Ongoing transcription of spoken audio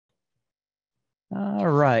All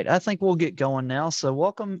right, I think we'll get going now. So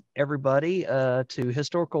welcome everybody to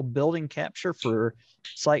historical building capture for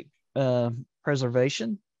site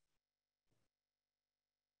preservation.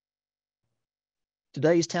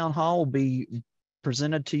 Today's town hall will be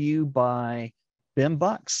presented to you by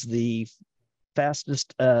BIMbox, the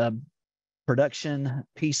fastest production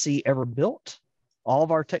PC ever built. All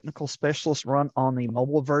of our technical specialists run on the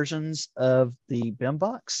mobile versions of the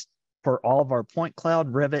BIMbox for all of our point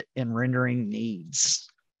cloud, Revit, and rendering needs.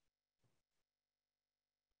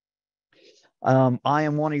 I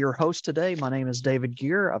am one of your hosts today. My name is David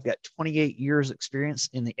Gear. I've got 28 years experience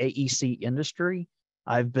in the AEC industry.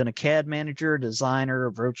 I've been a CAD manager, designer,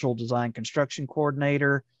 virtual design construction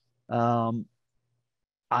coordinator. I've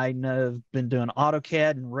been doing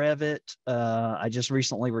AutoCAD and Revit. I just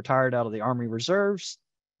recently retired out of the Army Reserves.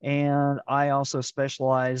 And I also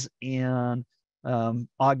specialize in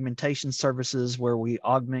augmentation services where we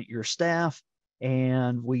augment your staff,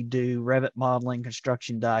 and we do Revit modeling,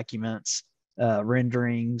 construction documents,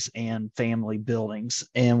 renderings, and family buildings.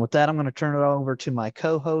 And with that, I'm going to turn it over to my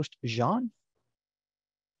co-host, Jean.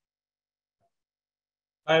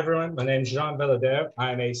 Hi, everyone. My name is Jean Vellader.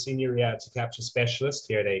 I'm a senior reality capture specialist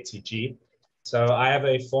here at ATG. So I have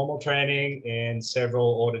a formal training in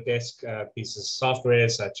several Autodesk pieces of software,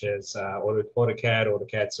 such as AutoCAD,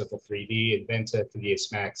 AutoCAD Civil 3D, Inventor,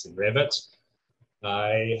 3ds Max, and Revit.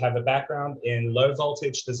 I have a background in low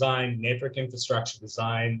voltage design, network infrastructure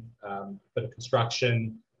design, bit of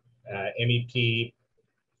construction, MEP,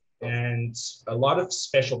 and a lot of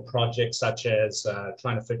special projects, such as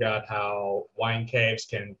trying to figure out how wine caves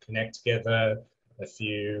can connect together. A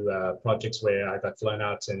few projects where I got flown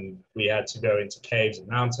out and we had to go into caves and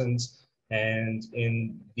mountains. And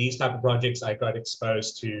in these type of projects, I got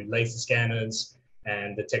exposed to laser scanners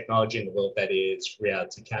and the technology in the world that is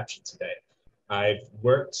reality capture today. I've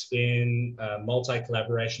worked in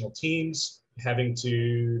multi-collaborational teams, having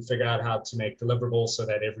to figure out how to make deliverables so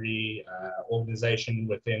that every organization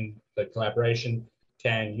within the collaboration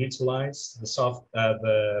can utilize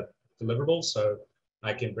the deliverables. So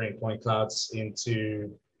I can bring point clouds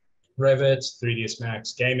into Revit, 3ds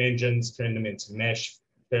Max, game engines, turn them into mesh,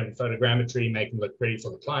 film photogrammetry, make them look pretty for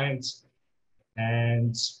the clients.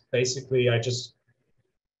 And basically, I just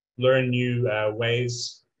learn new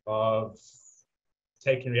ways of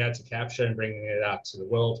taking reality capture and bringing it out to the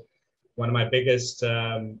world. One of my biggest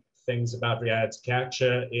things about reality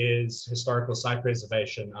capture is historical site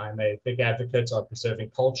preservation. I'm a big advocate of preserving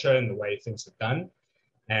culture and the way things are done.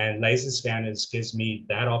 And laser scanners gives me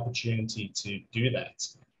that opportunity to do that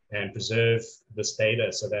and preserve this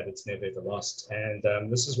data so that it's never ever lost. And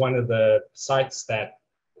this is one of the sites that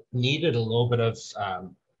needed a little bit of,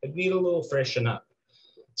 it needed a little freshen up.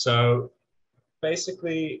 So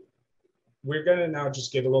basically, we're going to now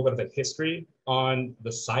just give a little bit of a history on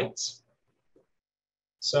the site.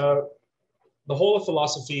 So the Hall of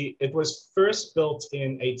Philosophy, it was first built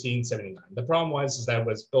in 1879. The problem was that it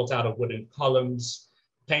was built out of wooden columns,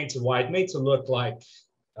 painted white, made to look like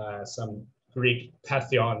some Greek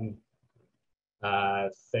pantheon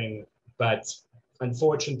thing. But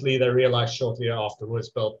unfortunately, they realized shortly after it was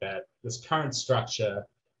built that this current structure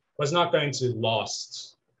was not going to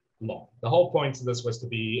last long. The whole point of this was to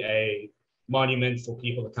be a monument for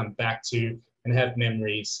people to come back to and have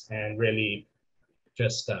memories and really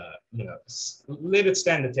just, let it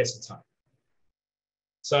stand the test of time.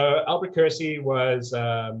 So Albert Kersey was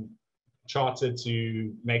chartered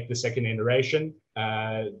to make the second iteration.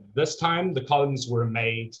 This time, the columns were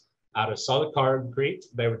made out of solid concrete.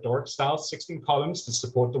 They were Doric style, 16 columns to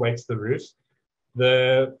support the weight of the roof.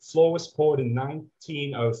 The floor was poured in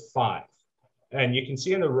 1905. And you can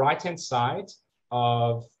see on the right-hand side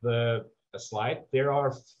of the slide, there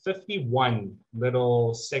are 51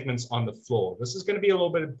 little segments on the floor. This is going to be a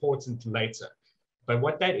little bit important later. But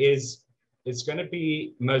what that is, it's going to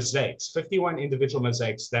be mosaics, 51 individual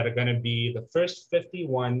mosaics that are going to be the first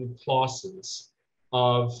 51 classes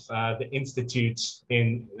of the Institute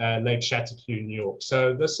in Lake Chateauguay, New York.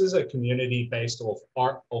 So this is a community based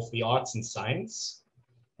off the arts and science.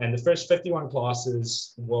 And the first 51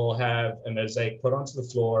 classes will have a mosaic put onto the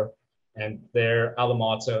floor and their alma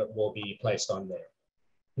mater will be placed on there.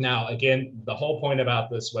 Now, again, the whole point about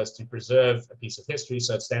this was to preserve a piece of history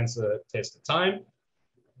so it stands the test of time.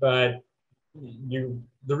 But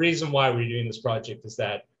the reason why we're doing this project is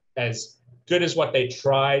that as good as what they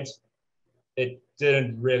tried, it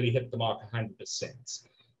didn't really hit the mark 100%.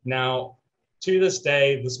 Now, to this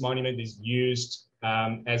day, this monument is used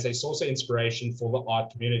as a source of inspiration for the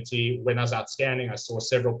art community. When I was out scanning, I saw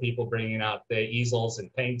several people bringing out their easels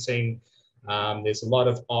and painting. There's a lot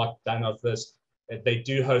of art done of this. They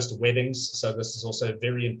do host weddings, so this is also a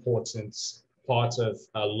very important part of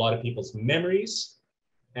a lot of people's memories.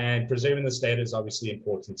 And preserving this data is obviously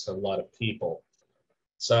important to a lot of people.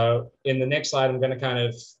 So in the next slide, I'm going to kind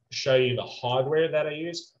of show you the hardware that I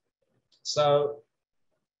use. So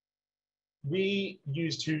we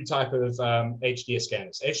use two types of HDS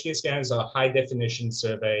scanners. HDS scanners are high definition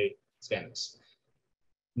survey scanners.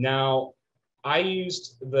 Now, I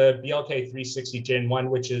used the BLK 360 Gen 1,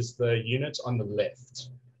 which is the unit on the left.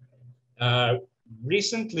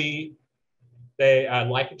 recently, they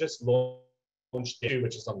Leica just launched 2,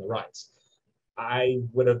 which is on the right. I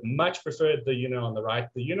would have much preferred the unit on the right.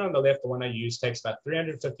 The unit on the left, the one I use, takes about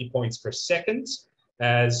 350 points per second,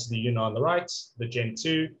 as the unit on the right, the Gen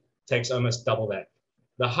 2, takes almost double that.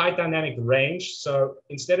 The high dynamic range, so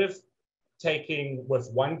instead of taking with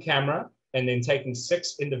one camera and then taking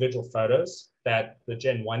 6 individual photos that the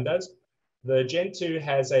Gen 1 does, the Gen 2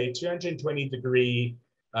 has a 220-degree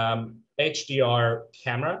HDR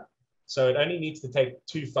camera, so it only needs to take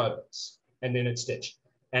 2 photos, and then it's stitched.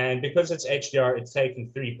 And because it's HDR, it's taking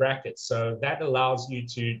 3 brackets. So that allows you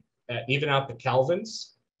to even out the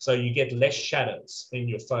Kelvins. So you get less shadows in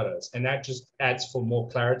your photos. And that just adds for more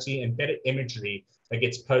clarity and better imagery that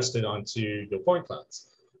gets posted onto your point clouds.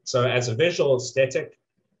 So as a visual aesthetic,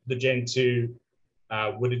 the Gen 2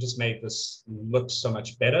 would have just made this look so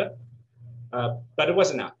much better. But it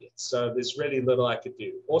wasn't out yet, so there's really little I could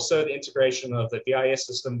do. Also, the integration of the VIS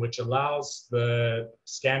system, which allows the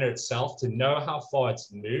scanner itself to know how far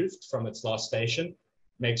it's moved from its last station,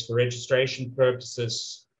 makes for registration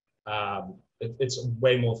purposes, it's a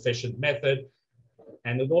way more efficient method.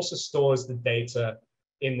 And it also stores the data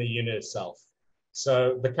in the unit itself.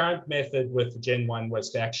 So the current method with the Gen 1 was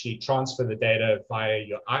to actually transfer the data via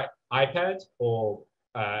your iPad or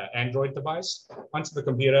Android device onto the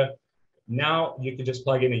computer. Now you can just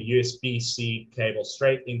plug in a USB-C cable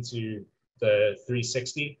straight into the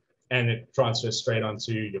 360 and it transfers straight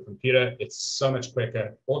onto your computer. It's so much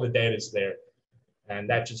quicker. All the data is there. And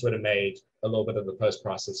that just would have made a little bit of the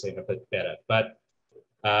post-processing a bit better. But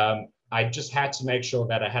I just had to make sure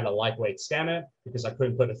that I had a lightweight scanner because I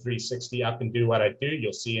couldn't put a 360 up and do what I do.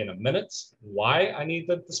 You'll see in a minute why I need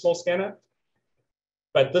the small scanner.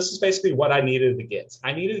 But this is basically what I needed to get.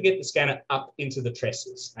 I needed to get the scanner up into the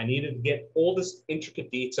trusses. I needed to get all this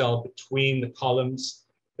intricate detail between the columns.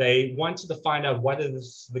 They wanted to find out what are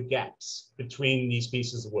the gaps between these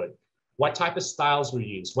pieces of wood. What type of styles were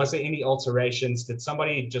used? Was there any alterations? Did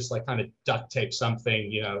somebody just like kind of duct tape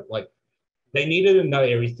something? You know, like they needed to know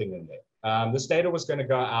everything in there. This data was going to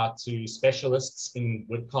go out to specialists in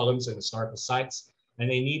wood columns and historical sites. And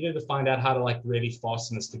they needed to find out how to like really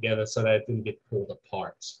fasten this together so that it didn't get pulled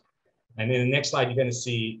apart. And then the next slide, you're going to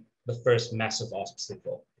see the first massive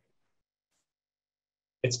obstacle.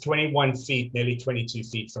 It's 21 feet, nearly 22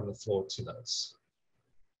 feet from the floor to those.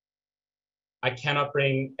 I cannot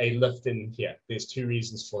bring a lift in here. There's 2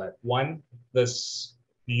 reasons for that. One, this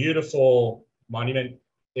beautiful monument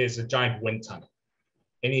is a giant wind tunnel.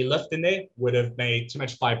 Any lift in there would have made too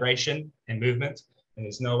much vibration and movement. And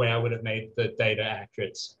there's no way I would have made the data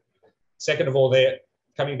accurate. Second of all, there,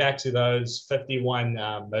 coming back to those 51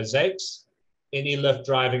 mosaics, any lift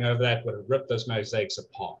driving over that would have ripped those mosaics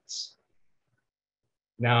apart.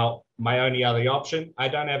 Now, my only other option, I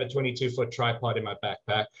don't have a 22-foot tripod in my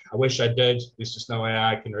backpack. I wish I did. There's just no way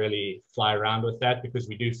I can really fly around with that because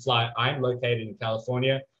we do fly. I'm located in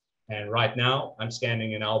California, and right now I'm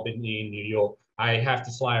standing in Albany, New York. I have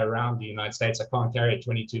to fly around the United States. I can't carry a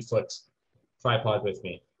 22-foot tripod with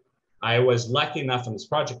me. I was lucky enough on this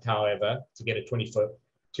project, however, to get a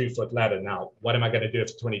 22-foot ladder. Now, what am I going to do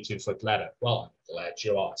with a 22-foot ladder? Well, I'm glad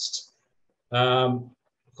you asked.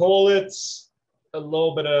 Call it a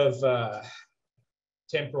little bit of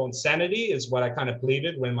temporal insanity is what I kind of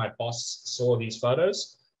pleaded when my boss saw these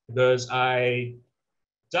photos, because I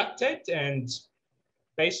duct taped and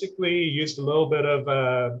basically used a little bit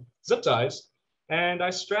of zip ties, and I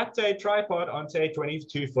strapped a tripod onto a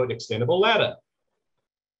 22-foot extendable ladder.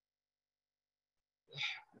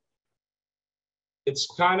 It's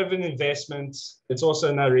kind of an investment. It's also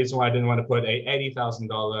another reason why I didn't want to put a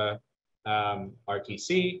 $80,000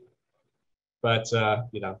 RTC. But,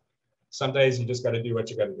 you know, some days you just got to do what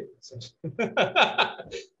you got to do. So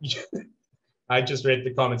I just read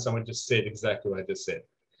the comment. Someone just said exactly what I just said.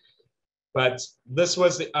 But this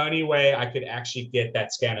was the only way I could actually get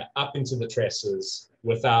that scanner up into the trusses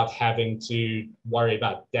without having to worry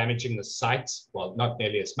about damaging the site, well, not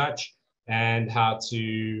nearly as much, and how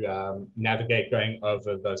to navigate going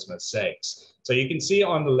over those mosaics. So you can see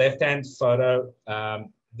on the left-hand photo,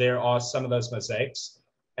 there are some of those mosaics.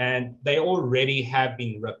 And they already have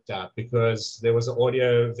been ripped up because there was an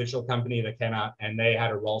audio visual company that came out and they had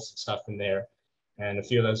to roll some stuff in there. And a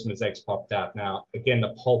few of those mosaics popped out. Now, again,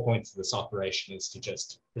 the whole point of this operation is to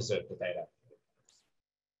just preserve the data.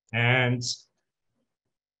 And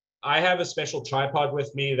I have a special tripod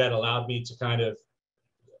with me that allowed me to kind of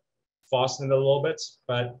fasten it a little bit,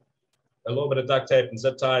 but a little bit of duct tape and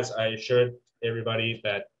zip ties. I assured everybody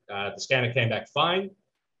that the scanner came back fine.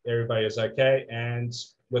 Everybody is okay. And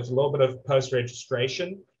with a little bit of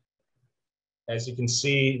post-registration, as you can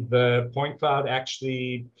see, the point cloud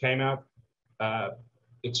actually came out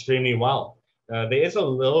extremely well. There is a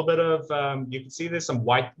little bit of, you can see there's some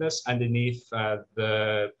whiteness underneath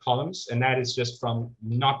the columns, and that is just from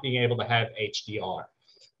not being able to have HDR.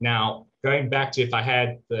 Now, going back to if I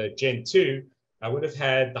had the Gen 2, I would have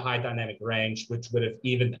had the high dynamic range, which would have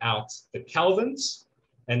evened out the kelvins,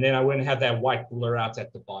 and then I wouldn't have that white blur out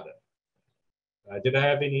at the bottom. Did I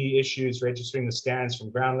have any issues registering the scans from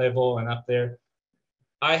ground level and up there?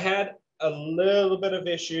 I had a little bit of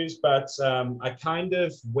issues, but I kind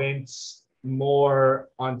of went more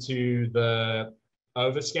onto the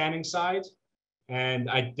overscanning side. And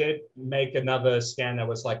I did make another scan that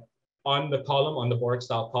was like on the column, on the Borg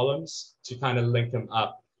style columns to kind of link them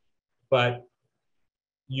up. But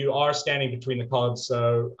you are standing between the columns.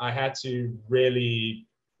 So I had to really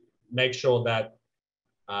make sure that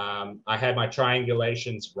I had my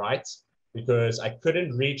triangulations right because I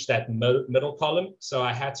couldn't reach that middle column. So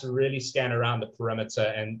I had to really scan around the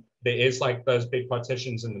perimeter, and there is like those big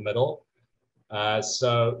partitions in the middle.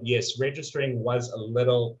 So yes, registering was a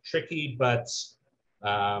little tricky, but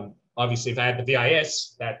obviously if I had the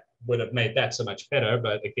VIS, that would have made that so much better.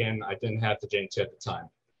 But again, I didn't have the Gen 2 at the time.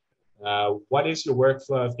 What is your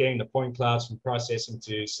workflow of getting the point clouds from processing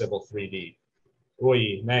to Civil 3D?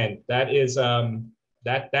 Oy, man, that is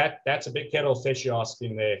that's a big kettle of fish you're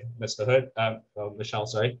asking there, Mr. Hood. Michelle,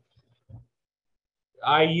 sorry.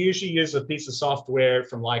 I usually use a piece of software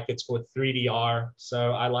from like it's for 3DR.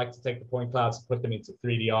 So I like to take the point clouds and put them into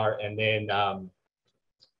 3DR, and then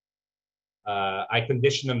I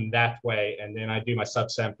condition them that way, and then I do my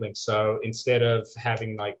subsampling. So instead of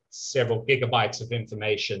having like several gigabytes of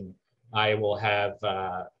information, I will have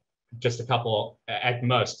just a couple, at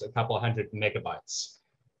most, a couple of hundred megabytes.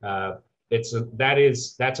 That's a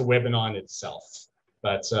webinar in itself,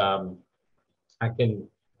 but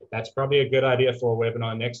that's probably a good idea for a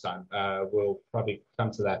webinar next time. We'll probably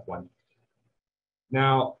come to that one.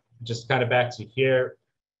 Now, just kind of back to here.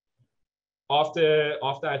 After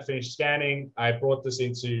I'd finished scanning, I brought this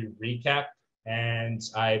into Recap, and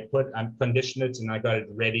I conditioned it, and I got it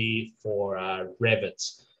ready for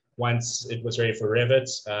Revit. Once it was ready for Revit,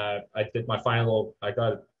 I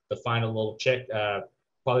got the final little check,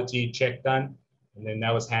 quality check done, and then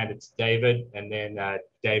that was handed to David, and then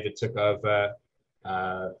David took over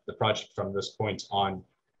the project from this point on.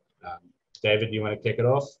 David, do you want to kick it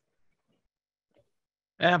off?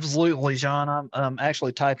 Absolutely, John. I'm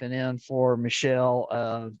actually typing in for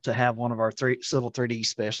Michelle to have one of our Civil 3D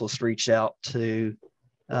specialists reach out to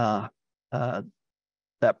that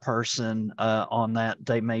person on that.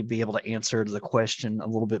 They may be able to answer the question a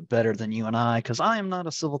little bit better than you and I, because I am not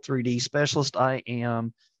a Civil 3D specialist. I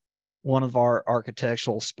am one of our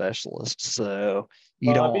architectural specialists. So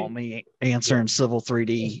you don't want me answering Civil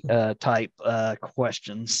 3D type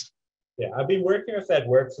questions. Yeah, I've been working with that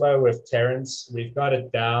workflow with Terrence. We've got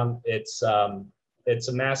it down. It's a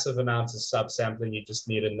massive amount of subsampling. You just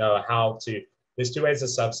need to know how to. There's two ways of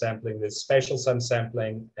subsampling. There's spatial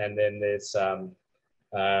subsampling, and then there's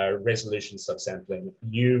resolution subsampling.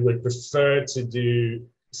 You would prefer to do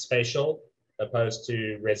spatial opposed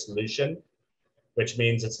to resolution, which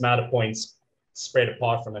means it's amount of points spread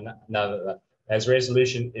apart from another. As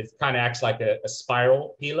resolution, it kind of acts like a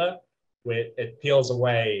spiral peeler, where it peels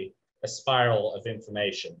away a spiral of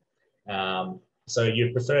information. So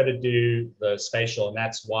you prefer to do the spatial, and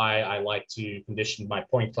that's why I like to condition my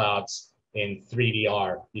point clouds in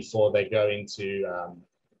 3DR before they go into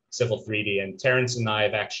Civil 3D. And Terrence and I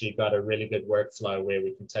have actually got a really good workflow where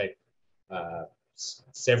we can take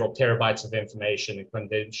several terabytes of information and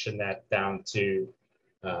condition that down to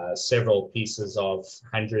several pieces of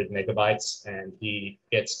 100 megabytes, and he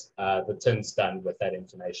gets the tins done with that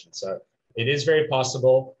information. So it is very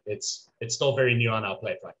possible. It's still very new on our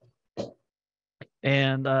plate right now.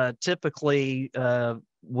 And typically,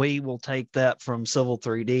 we will take that from Civil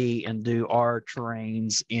 3D and do our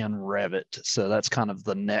terrains in Revit. So that's kind of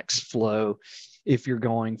the next flow. If you're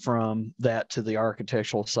going from that to the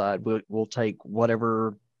architectural side, we'll take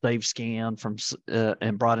whatever they've scanned from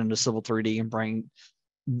and brought into Civil 3D and bring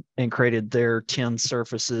and created their 10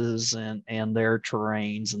 surfaces and their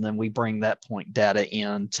terrains. And then we bring that point data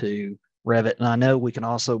into Revit. And I know we can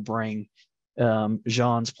also bring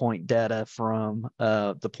Jean's point data from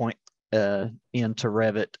the point into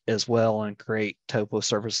Revit as well and create topo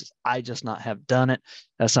surfaces. I just not have done it.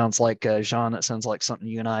 That sounds like, Jean, that sounds like something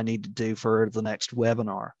you and I need to do for the next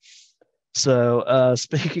webinar. So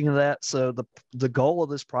speaking of that, so the goal of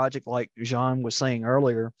this project, like Jean was saying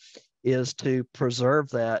earlier, is to preserve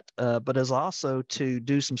that, but is also to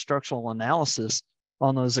do some structural analysis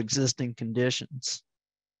on those existing conditions.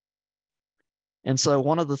 And so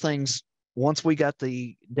one of the things, once we got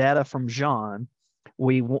the data from Jean,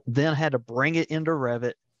 we then had to bring it into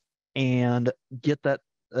Revit and get that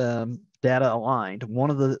data aligned. One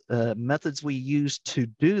of the methods we used to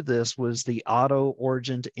do this was the auto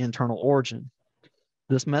origin to internal origin.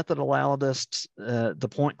 This method allowed us the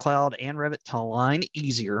point cloud and Revit to align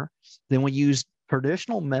easier. Then we used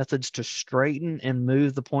traditional methods to straighten and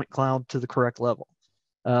move the point cloud to the correct level.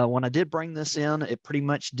 When I did bring this in, it pretty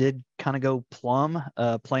much did kind of go plumb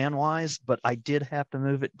plan-wise, but I did have to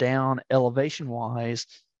move it down elevation-wise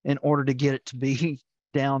in order to get it to be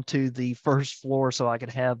down to the first floor so I could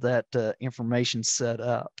have that information set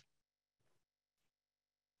up.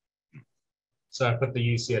 So I put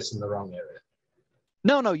the UCS in the wrong area.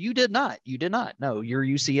 No, you did not. You did not. No, your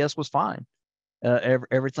UCS was fine.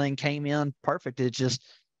 Everything came in perfect. It just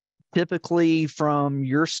typically from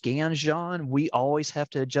your scans, John, we always have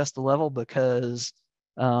to adjust the level because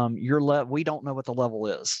we don't know what the level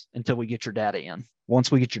is until we get your data in.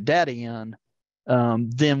 Once we get your data in,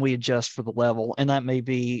 then we adjust for the level, and that may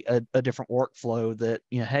be a different workflow that,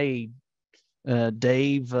 hey,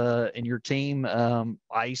 Dave and your team,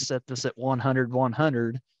 I set this at 100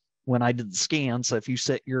 when I did the scan. So if you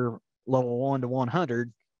set your level 1 to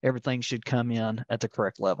 100, everything should come in at the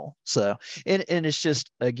correct level. So, and it's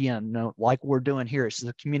just, again, like we're doing here, it's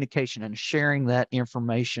the communication and sharing that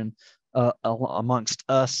information amongst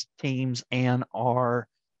us teams and our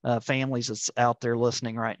families that's out there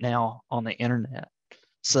listening right now on the internet.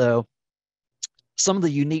 So some of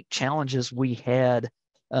the unique challenges we had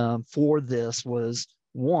for this was,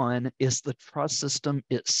 one is the truss system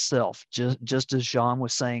itself. Just as Jean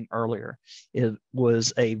was saying earlier, it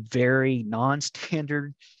was a very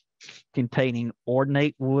non-standard, containing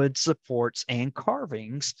ornate wood supports and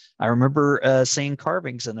carvings. I remember seeing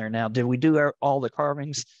carvings in there. Now, did we do all the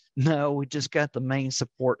carvings? No, we just got the main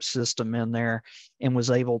support system in there and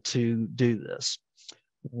was able to do this.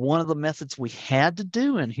 One of the methods we had to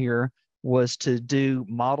do in here was to do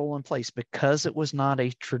model in place. Because it was not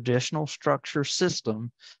a traditional structure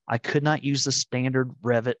system, I could not use the standard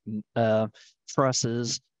Revit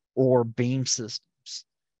trusses or beam systems,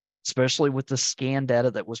 especially with the scan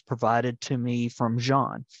data that was provided to me from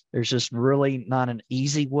Jean. There's just really not an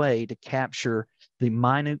easy way to capture the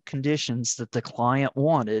minute conditions that the client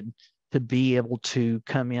wanted to be able to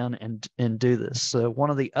come in and do this. So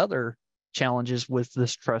one of the other challenges with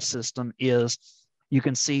this truss system is, you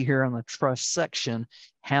can see here in the truss section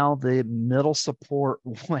how the middle support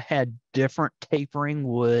had different tapering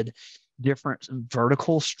wood, different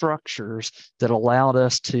vertical structures that allowed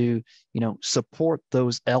us to, support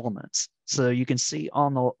those elements. So you can see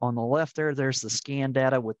on the left there's the scan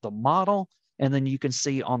data with the model, and then you can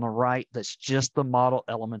see on the right that's just the model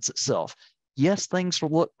elements itself. Yes, things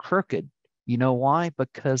will look crooked. You know why?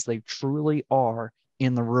 Because they truly are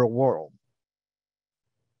in the real world.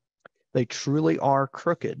 They truly are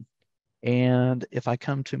crooked. And if I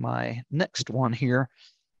come to my next one here,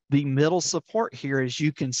 the middle support here, as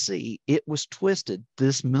you can see, it was twisted.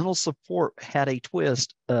 This middle support had a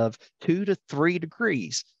twist of 2 to 3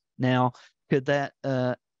 degrees. Now, could that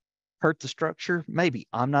hurt the structure? Maybe.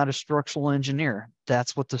 I'm not a structural engineer.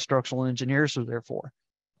 That's what the structural engineers are there for.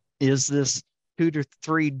 Is this 2 to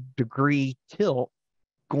 3 degree tilt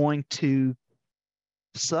going to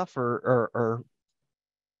suffer or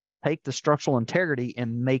take the structural integrity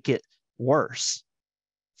and make it worse?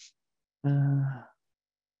 All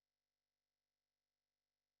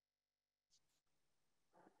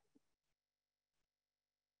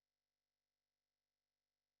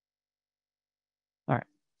right.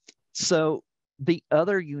 So the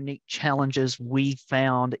other unique challenges we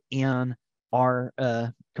found in our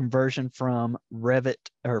conversion from Revit,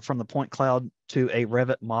 or from the point cloud to a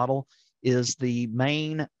Revit model, is the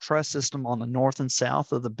main truss system on the north and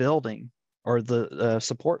south of the building, or the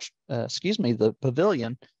the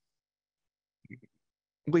pavilion.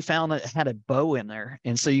 We found that it had a bow in there.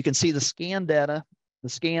 And so you can see the scan data, the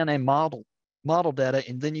scan and model data,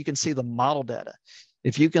 and then you can see the model data.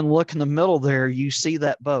 If you can look in the middle there, you see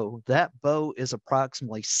that bow. That bow is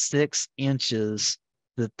approximately 6 inches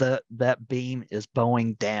that that beam is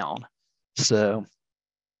bowing down. So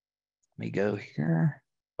let me go here.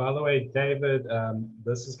 By the way, David,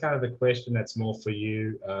 this is kind of a question that's more for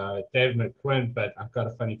you, David McQuinn, but I've got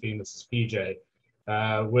a funny feeling this is PJ.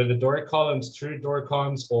 Were the Doric columns true Doric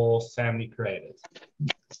columns or family created?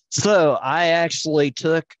 So I actually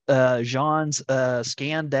took Jean's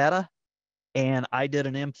scan data, and I did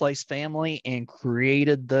an in-place family and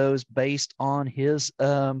created those based on his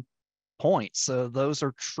points. So those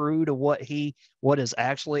are true to what is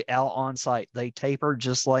actually out on site. They taper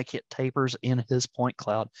just like it tapers in his point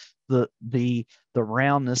cloud. The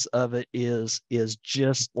roundness of it is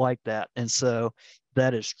just like that. And so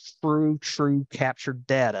that is true captured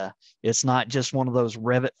data. It's not just one of those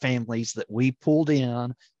Revit families that we pulled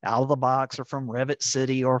in out of the box or from Revit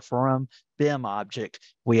City or from BIM object.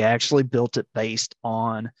 We actually built it based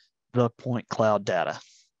on the point cloud data.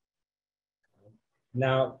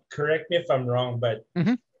 Now, correct me if I'm wrong, but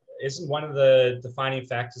mm-hmm. Isn't one of the defining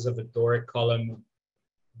factors of a Doric column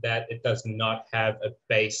that it does not have a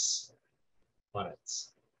base on it?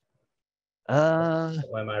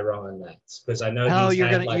 Or am I wrong on that? Because I know these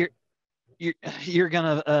had like you're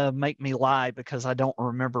gonna make me lie because I don't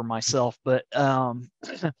remember myself, but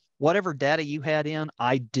whatever data you had in,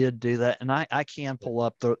 I did do that, and I can pull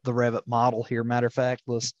up the Revit model here. Matter of fact,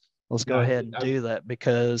 let's go ahead and do that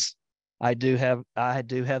because I do have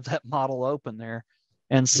that model open there,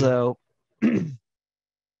 and so you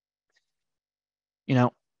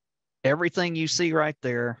know, everything you see right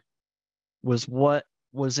there was what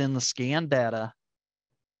was in the scan data.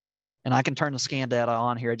 And I can turn the scan data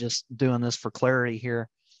on here, just doing this for clarity here,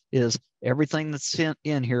 is everything that's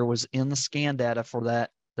in here was in the scan data for that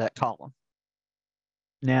column.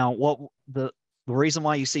 Now, what the reason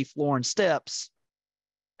why you see floor and steps,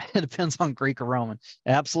 it depends on Greek or Roman.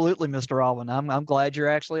 Absolutely, Mr. Alvin. I'm glad you're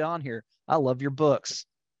actually on here. I love your books.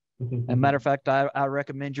 As a matter of fact, I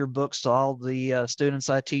recommend your books to all the students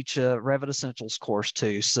I teach Revit Essentials course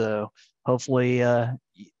to. So hopefully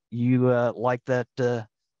you like that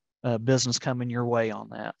business coming your way on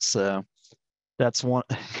that. So that's one.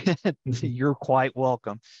 You're quite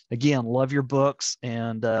welcome. Again, love your books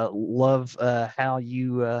and love how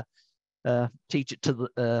you teach it to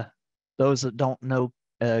the those that don't know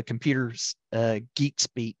computers geek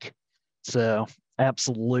speak. So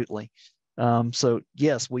absolutely. So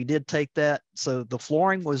yes, we did take that. So the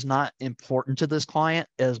flooring was not important to this client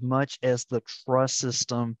as much as the truss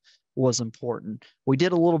system was important. We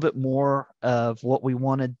did a little bit more of what we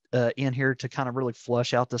wanted in here to kind of really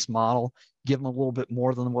flush out this model, give them a little bit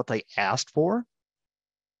more than what they asked for.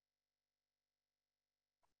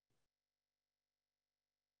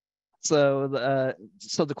 So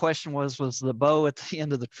the question was the bow at the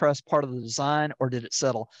end of the truss part of the design, or did it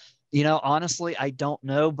settle? You know, honestly, I don't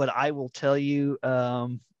know, but I will tell you, I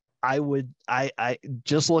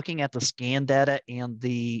just looking at the scan data and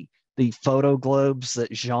the photo globes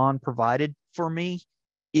that Jean provided for me,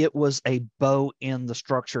 it was a bow in the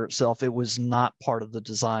structure itself. It was not part of the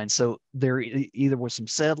design. So there either was some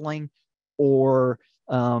settling or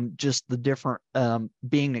just the different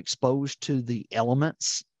being exposed to the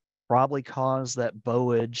elements probably caused that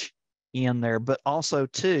bowage in there. But also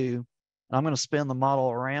too, I'm going to spin the model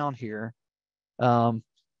around here.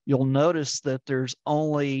 You'll notice that there's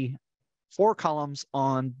only 4 columns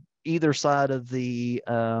on either side of the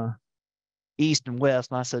east and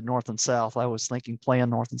west. And I said north and south. I was thinking plan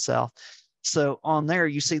north and south. So on there,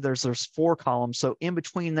 you see there's 4 columns. So in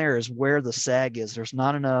between there is where the sag is. There's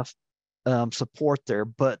not enough support there.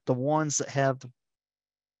 But the ones that have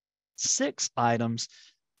 6 items,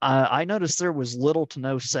 I noticed there was little to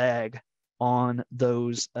no sag on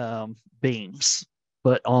those beams.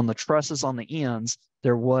 But on the trusses on the ends,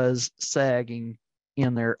 there was sagging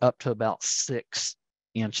in there up to about 6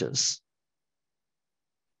 inches.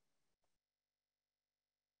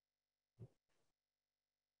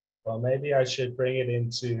 Well, maybe I should bring it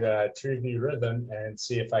into TrueView Rhythm and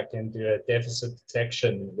see if I can do a deficit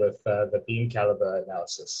detection with the beam caliber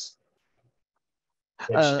analysis.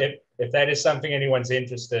 Which, if that is something anyone's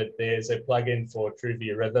interested, there's a plugin for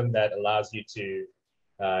TrueView Rhythm that allows you to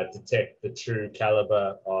detect the true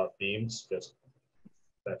caliber of beams. Just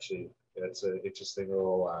actually, that's an interesting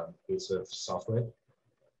little piece of software.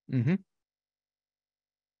 Mm-hmm.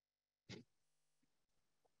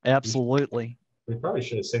 Absolutely. We probably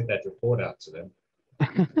should have sent that report out to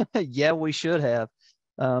them. Yeah, we should have.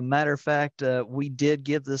 Matter of fact, we did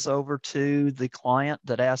give this over to the client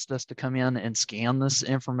that asked us to come in and scan this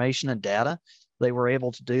information and data. They were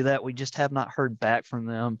able to do that. We just have not heard back from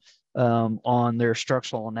them on their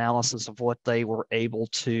structural analysis of what they were able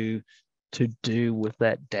to do with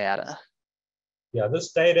that data. Yeah,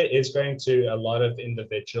 this data is going to a lot of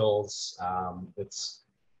individuals.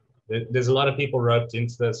 There's a lot of people roped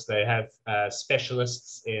into this. They have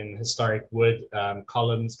specialists in historic wood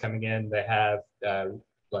columns coming in. They have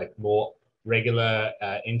like more regular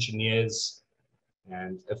engineers,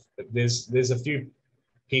 and if there's a few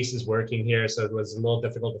pieces working here, so it was a little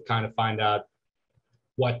difficult to kind of find out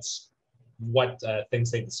what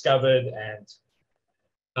things they discovered and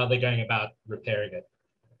how they're going about repairing it.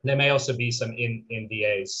 There may also be some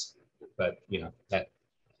NDAs, but that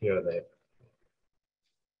here or there.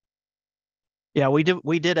 Yeah, we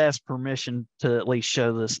did ask permission to at least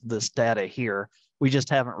show this data here. We just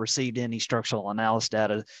haven't received any structural analysis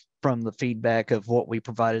data from the feedback of what we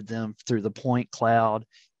provided them through the point cloud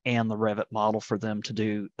and the Revit model for them to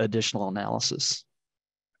do additional analysis.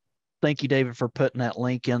 Thank you, David, for putting that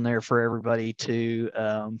link in there for everybody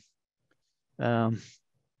to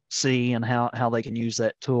see and how they can use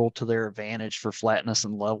that tool to their advantage for flatness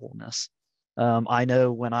and levelness. I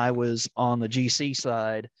know when I was on the GC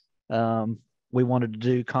side, we wanted to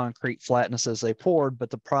do concrete flatness as they poured, but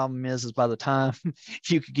the problem is by the time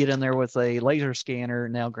you could get in there with a laser scanner,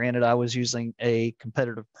 now granted I was using a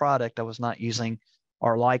competitive product, I was not using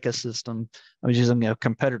our Leica system, I was using a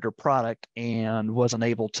competitor product and wasn't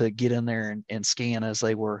able to get in there and scan as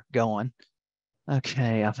they were going.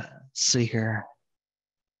 Okay, let's see here.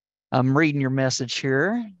 I'm reading your message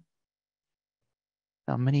here.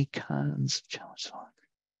 How many kinds of challenge?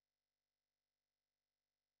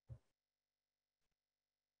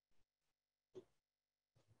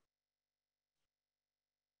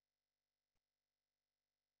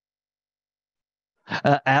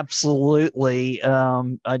 Absolutely.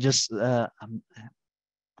 I just, Mr.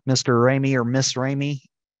 Ramey or Miss Ramey.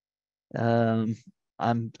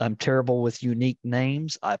 I'm terrible with unique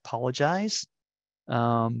names. I apologize.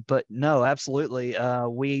 But no, absolutely.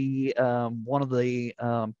 We one of the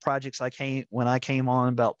projects when I came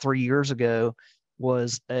on about 3 years ago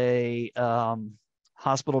was a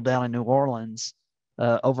hospital down in New Orleans,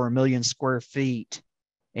 over 1 million square feet,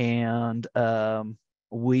 and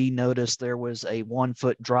we noticed there was a 1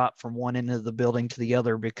 foot drop from one end of the building to the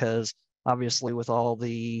other because obviously with all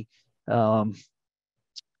the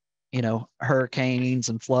hurricanes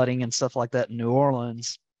and flooding and stuff like that in New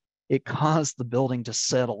Orleans, it caused the building to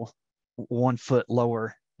settle 1 foot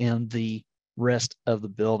lower in the rest of the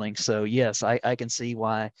building. So yes, I can see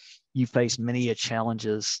why you face many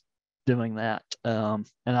challenges doing that. And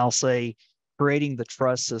I'll say creating the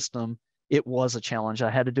truss system, it was a challenge. I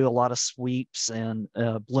had to do a lot of sweeps and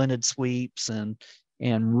blended sweeps and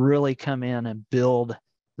really come in and build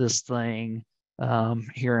this thing.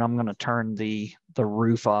 Here, I'm going to turn the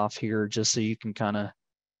roof off here just so you can kind of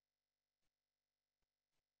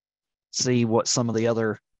see what some of the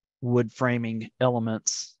other wood framing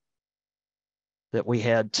elements that we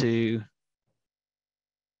had to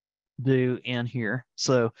do in here.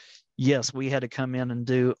 So yes, we had to come in and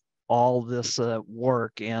do all this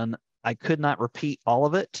work, and I could not repeat all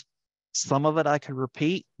of it. Some of it I could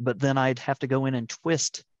repeat, but then I'd have to go in and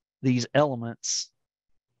twist these elements.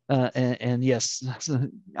 And yes,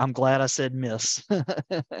 I'm glad I said miss.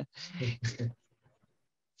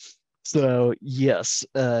 So yes,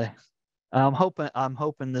 I'm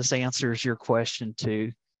hoping this answers your question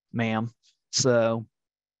too, ma'am. So,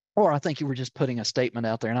 or I think you were just putting a statement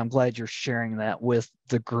out there, and I'm glad you're sharing that with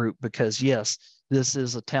the group because yes, this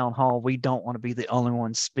is a town hall. We don't want to be the only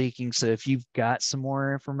ones speaking. So if you've got some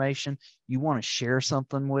more information, you want to share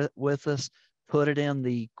something with us, put it in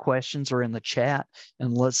the questions or in the chat,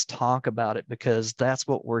 and let's talk about it because that's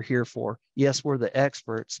what we're here for. Yes, we're the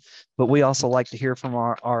experts, but we also like to hear from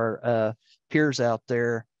our peers out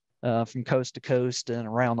there from coast to coast and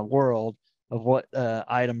around the world of what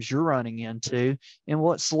items you're running into and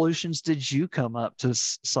what solutions did you come up to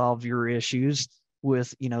solve your issues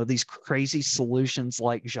with, these crazy solutions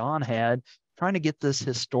like Jean had, trying to get this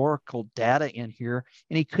historical data in here,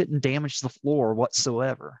 and he couldn't damage the floor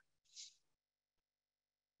whatsoever.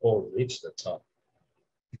 Or reach the top.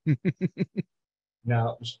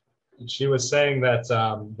 Now, she was saying that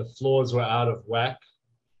the floors were out of whack.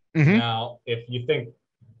 Mm-hmm. Now, if you think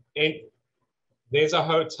there's a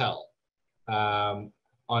hotel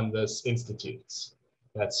on this institute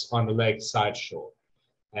that's on the lakeside shore,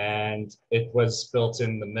 and it was built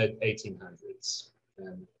in the mid 1800s,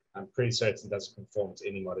 and I'm pretty certain it doesn't conform to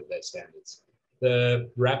any modern day standards. The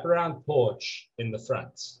wraparound porch in the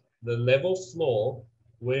front, the level floor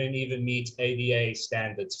wouldn't even meet ADA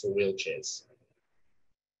standards for wheelchairs.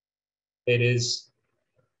 It is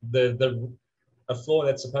a floor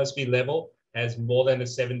that's supposed to be level has more than a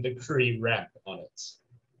 7-degree ramp on it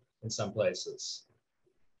in some places.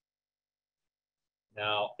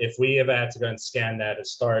 Now, if we ever had to go and scan that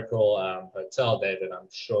historical hotel, David, I'm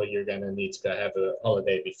sure you're going to need to go have a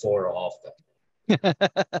holiday before or after,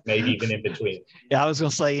 maybe even in between. Yeah, I was going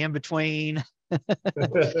to say in between.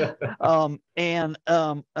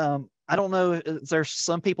 I don't know. There's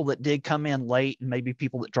some people that did come in late and maybe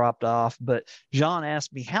people that dropped off, but John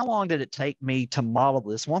asked me, how long did it take me to model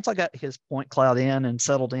this? Once I got his point cloud in and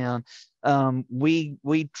settled in,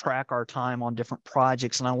 we track our time on different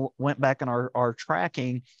projects, and I went back in our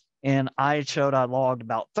tracking, and I logged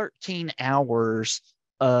about 13 hours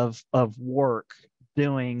of work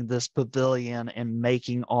doing this pavilion and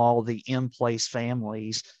making all the in-place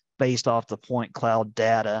families based off the point cloud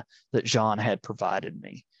data that John had provided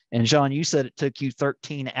me. And John, you said it took you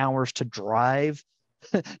 13 hours to drive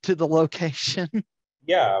to the location.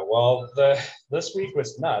 Yeah, well, this week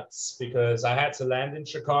was nuts because I had to land in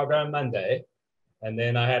Chicago on Monday, and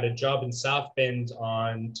then I had a job in South Bend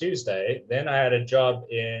on Tuesday. Then I had a job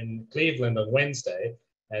in Cleveland on Wednesday,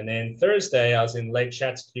 and then Thursday I was in Lake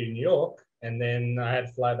Chateauguay, New York, and then I had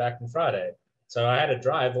to fly back on Friday. So I had to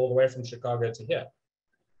drive all the way from Chicago to here.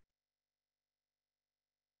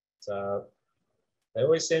 So they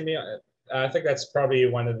always send me. I think that's probably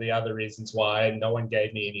one of the other reasons why no one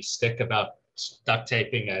gave me any stick about duct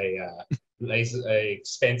taping a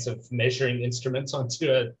expensive measuring instrument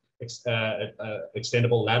onto a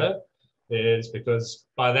extendable ladder, is because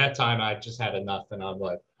by that time I just had enough, and I'm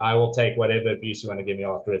like, I will take whatever abuse you want to give me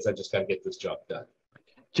afterwards. I just got to get this job done.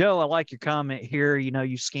 Joe, I like your comment here. You know,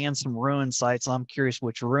 you scanned some ruin sites. I'm curious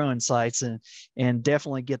which ruin sites, and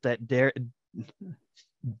definitely get that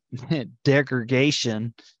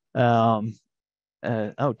degradation.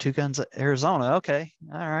 Two Guns, Arizona. Okay,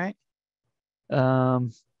 all right.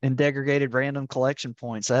 And degraded random collection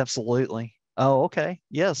points. Absolutely. Oh, okay.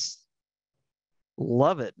 Yes.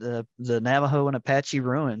 Love it. The Navajo and Apache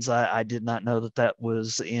ruins. I did not know that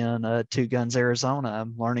was in Two Guns, Arizona.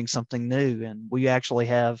 I'm learning something new, and we actually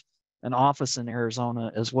have an office in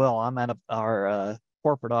Arizona as well. I'm at our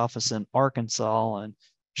corporate office in Arkansas, and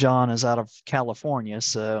John is out of California,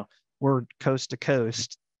 so we're coast to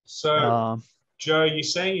coast. So, Joe, you're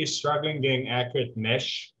saying you're struggling getting accurate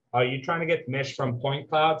mesh. Are you trying to get mesh from point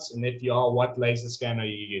clouds? And if you are, what laser scan are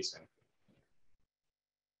you using?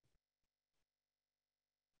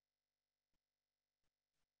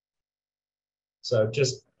 So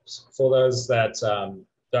just for those that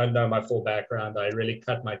don't know my full background, I really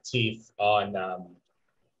cut my teeth on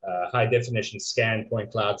high definition scan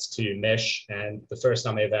point clouds to mesh. And the first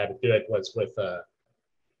time I ever had to do it was with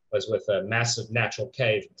a massive natural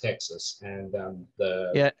cave in Texas. And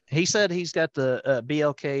he said he's got the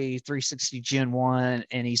BLK 360 Gen 1,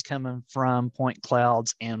 and he's coming from point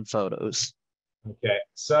clouds and photos. Okay,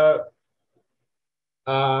 so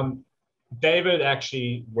David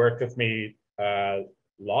actually worked with me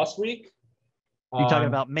last week. You talking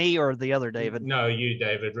about me or the other David? No, you,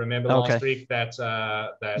 David. Remember last week that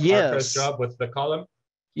yes. Arco's job with the column?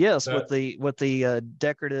 Yes, so, with the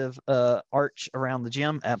decorative arch around the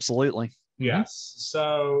gym. Absolutely. Yes.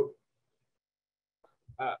 So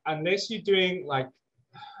unless you're doing like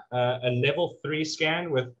a level 3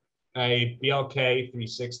 scan with a BLK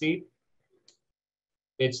 360,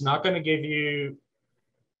 it's not going to give you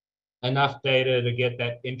enough data to get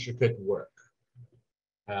that intricate work.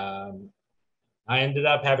 I ended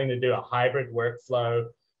up having to do a hybrid workflow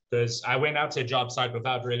because I went out to a job site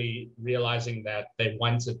without really realizing that they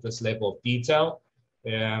wanted this level of detail.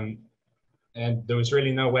 And there was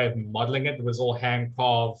really no way of modeling it. It was all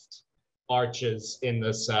hand-carved arches in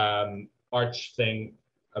this arch thing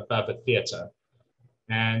above a theater.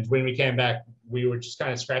 And when we came back, we were just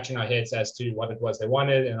kind of scratching our heads as to what it was they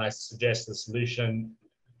wanted. And I suggested the solution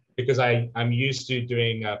because I'm used to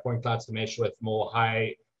doing point clouds to mesh with more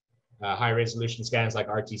high resolution scans like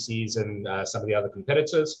RTCs and some of the other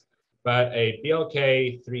competitors. But a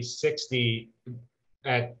BLK 360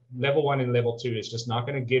 at level 1 and level 2 is just not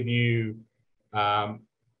going to give you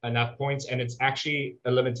enough points. And it's actually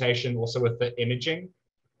a limitation also with the imaging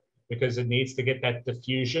because it needs to get that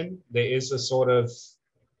diffusion. There is a sort of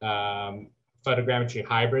photogrammetry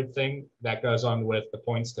hybrid thing that goes on with the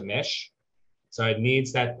points to mesh. So it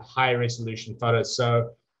needs that high resolution photo.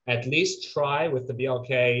 So at least try with the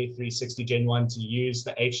BLK 360 Gen 1 to use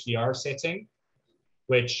the HDR setting,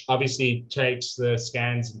 which obviously takes the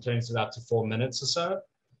scans and turns it up to 4 minutes or so.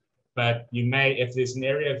 But you may, if there's an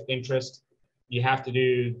area of interest, you have to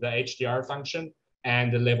do the HDR function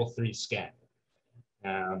and the level 3 scan.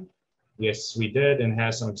 Yes, we did, and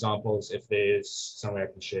have some examples if there's somewhere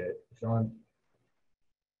I can share it. John?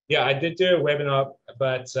 Yeah, I did do a webinar,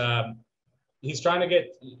 but he's trying to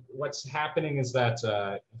get, what's happening is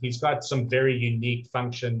that he's got some very unique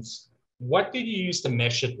functions. What did you use to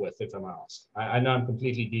mesh it with, if I'm asked? I know I'm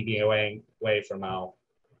completely deviating away from our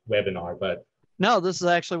webinar, but No, this is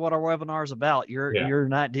actually what our webinar is about. You're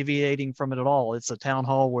not deviating from it at all. It's a town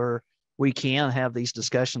hall where we can have these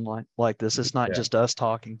discussions like this. It's not just us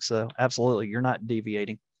talking. So absolutely, you're not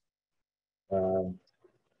deviating. Well,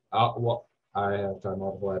 I have tried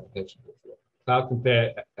multiple applications before. Cloud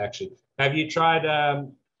Compare, actually. Have you tried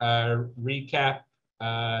Recap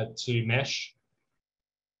to Mesh?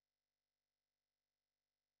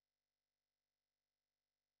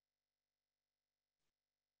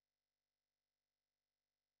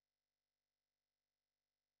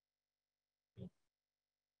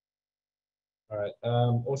 All right.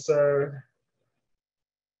 Also,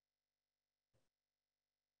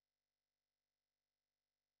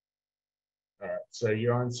 all right. So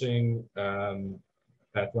you're answering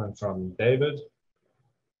that one from David.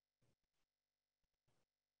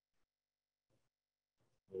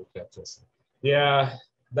 Yeah,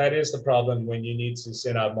 that is the problem when you need to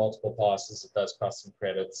send out multiple passes. It does cost some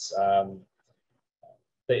credits.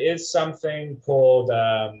 There is something called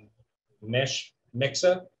Mesh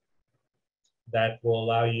Mixer that will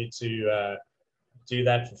allow you to do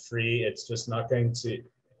that for free. It's just not going to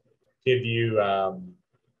give you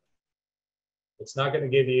it's not going to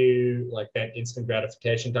give you like that instant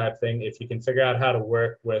gratification type thing. If you can figure out how to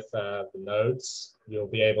work with the nodes, you'll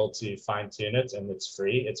be able to fine tune it, and it's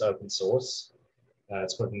free. It's open source.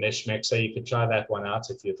 It's called Mesh Mixer. You could try that one out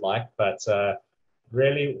if you'd like. But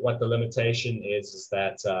really, what the limitation is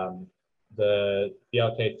that the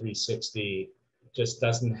BLK 360 just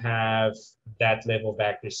doesn't have that level of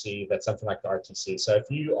accuracy that something like the RTC. So if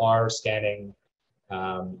you are scanning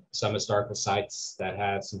some historical sites that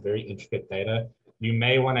have some very intricate data, you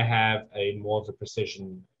may want to have a more of a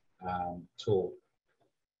precision tool.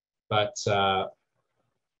 But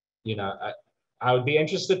you know, I would be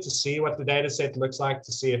interested to see what the data set looks like,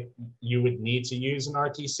 to see if you would need to use an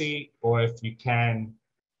RTC or if you can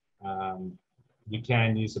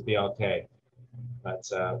use a BLK. But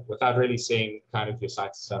without really seeing kind of your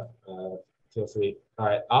site stuff, feel free. All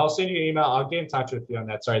right, I'll send you an email. I'll get in touch with you on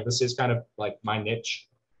that. Sorry, this is kind of like my niche.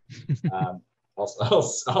 I'll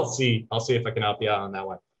see if I can help you out on that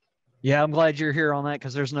one. Yeah, I'm glad you're here on that,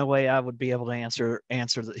 because there's no way I would be able to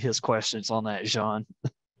answer his questions on that, Jean.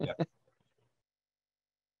 Yeah.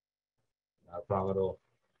 No problem at all.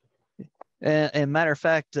 And matter of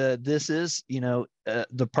fact, this is,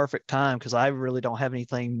 the perfect time, because I really don't have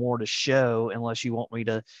anything more to show unless you want me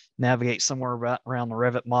to navigate somewhere around the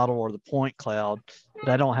Revit model or the point cloud. But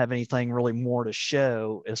I don't have anything really more to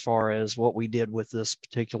show as far as what we did with this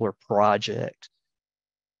particular project.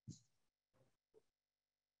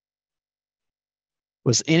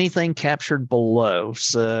 Was anything captured below?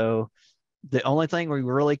 So the only thing we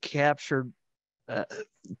really captured,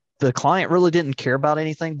 the client really didn't care about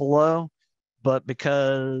anything below. But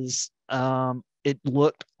because it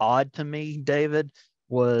looked odd to me, David,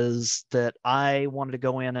 was that I wanted to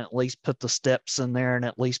go in and at least put the steps in there and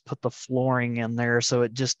at least put the flooring in there, so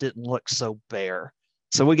it just didn't look so bare.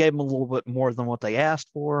 So we gave them a little bit more than what they asked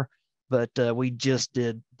for, but we just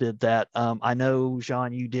did that. I know,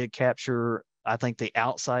 Jean, you did capture, I think, the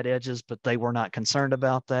outside edges, but they were not concerned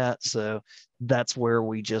about that. So that's where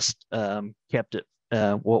we just kept it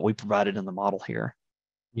what we provided in the model here.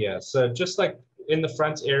 Yeah, so just like in the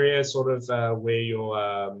front area, sort of where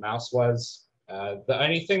your mouse was, the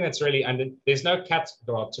only thing that's really under, there's no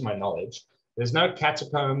well, to my knowledge, there's no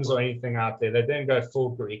catacombs or anything out there. They didn't go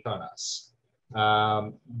full Greek on us.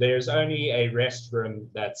 There's only a restroom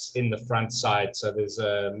that's in the front side. So there's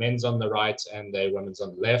a men's on the right and a women's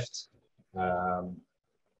on the left.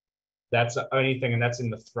 That's the only thing, and that's in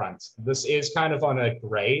the front. This is kind of on a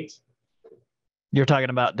grade. You're talking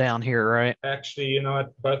about down here, right? Actually, you know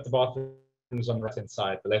what? Both the bathrooms on the right-hand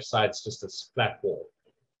side. The left side's just a flat wall.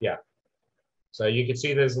 Yeah. So you can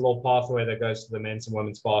see there's a little pathway that goes to the men's and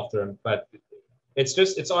women's bathroom, but it's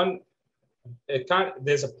on,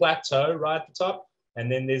 there's a plateau right at the top,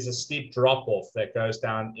 and then there's a steep drop-off that goes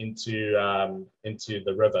down into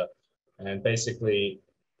the river. And basically,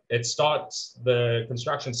 the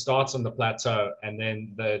construction starts on the plateau, and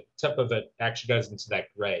then the tip of it actually goes into that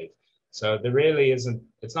grade. So there really isn't,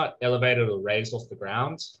 it's not elevated or raised off the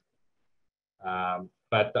ground.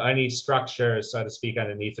 But the only structure, so to speak,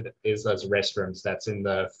 underneath it is those restrooms that's in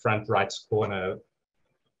the front right corner.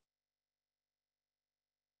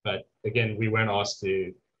 But again, we weren't asked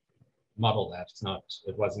to model that.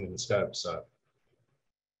 It wasn't in the scope. So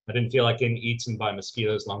I didn't feel like getting eaten by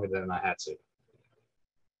mosquitoes longer than I had to.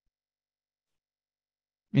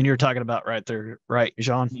 And you're talking about right there, right,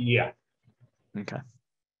 Jean? Yeah. Okay.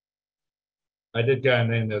 I did go,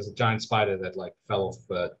 and then there's a giant spider that like fell off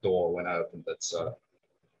the door when I opened it. So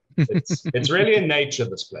it's really in nature,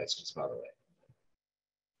 this place, just by the way.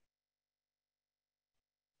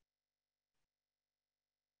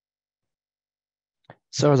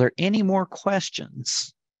 So are there any more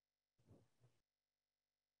questions?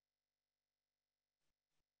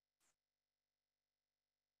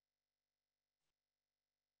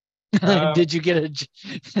 Did you get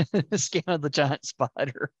a scan of the giant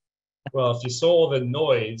spider? Well, if you saw the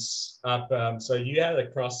noise up, so you had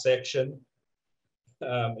a cross section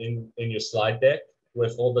in your slide deck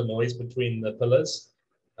with all the noise between the pillars.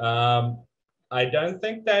 I don't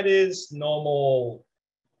think that is normal,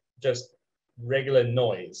 just regular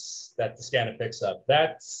noise that the scanner picks up.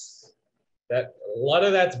 A lot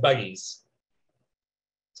of that's buggies.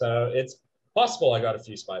 So it's possible I got a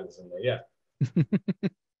few spiders in there. Yeah.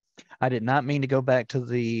 I did not mean to go back to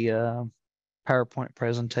the PowerPoint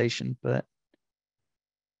presentation, but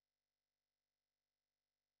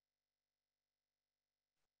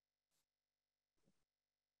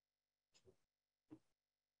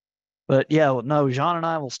yeah, no, Jean and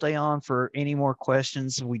I will stay on for any more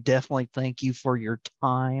questions. We definitely thank you for your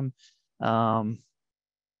time. And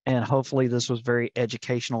hopefully this was very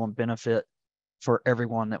educational and benefit for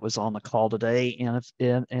everyone that was on the call today. And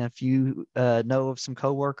if you know of some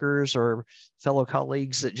coworkers or fellow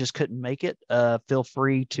colleagues that just couldn't make it, feel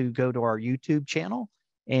free to go to our YouTube channel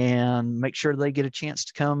and make sure they get a chance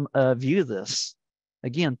to come view this.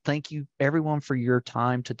 Again, thank you everyone for your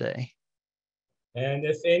time today. And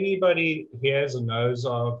if anybody hears or knows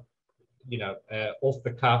of, off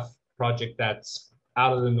the cuff project that's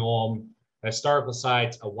out of the norm, a historical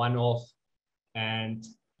site, a one-off, and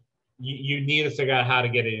you need to figure out how to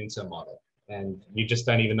get it into a model, and you just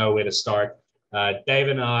don't even know where to start. Dave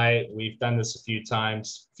and I, we've done this a few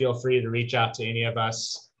times. Feel free to reach out to any of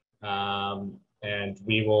us, and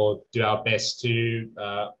we will do our best to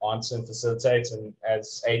answer and facilitate. And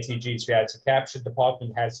as ATG's Reality Capture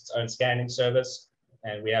department has its own scanning service,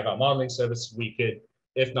 and we have our modeling service, we could,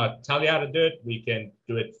 if not tell you how to do it, we can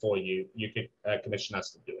do it for you. You could commission us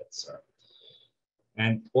to do it. So.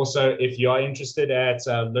 And also, if you are interested at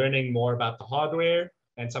learning more about the hardware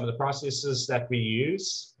and some of the processes that we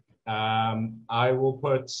use, I will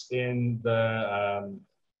put in the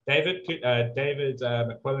David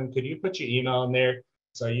McQuillan, could you put your email in there?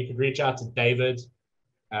 So you could reach out to David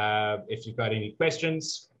if you've got any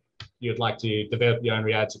questions. You'd like to develop your own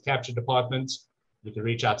reality capture department, you can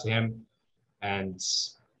reach out to him, and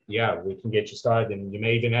yeah, we can get you started. And you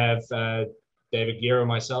may even have David Gear or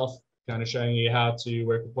myself kind of showing you how to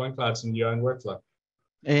work with point clouds in your own workflow.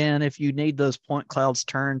 And if you need those point clouds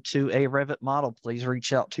turned to a Revit model, please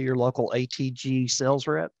reach out to your local ATG sales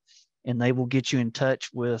rep, and they will get you in touch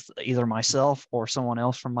with either myself or someone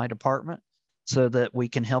else from my department so that we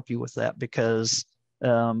can help you with that, because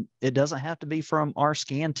it doesn't have to be from our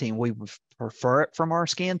scan team. We would prefer it from our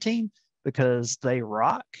scan team because they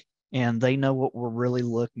rock and they know what we're really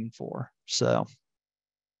looking for. So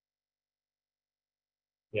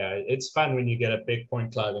yeah, it's fun when you get a big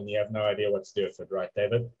point cloud and you have no idea what to do with it, right,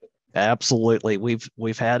 David? Absolutely.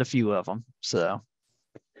 We've had a few of them. So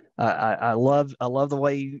I love the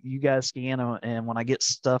way you guys scan, and when I get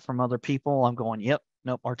stuff from other people, I'm going, yep,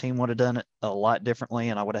 nope, our team would have done it a lot differently,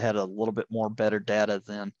 and I would have had a little bit more better data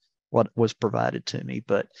than what was provided to me.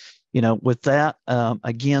 But with that,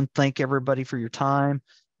 again, thank everybody for your time.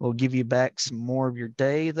 We'll give you back some more of your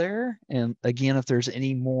day there. And again, if there's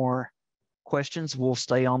any more questions, we'll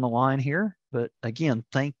stay on the line here. But again,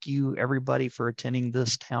 thank you everybody for attending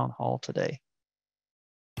this town hall today.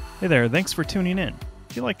 Hey there, thanks for tuning in.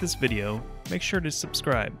 If you like this video, make sure to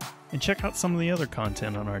subscribe and check out some of the other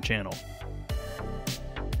content on our channel.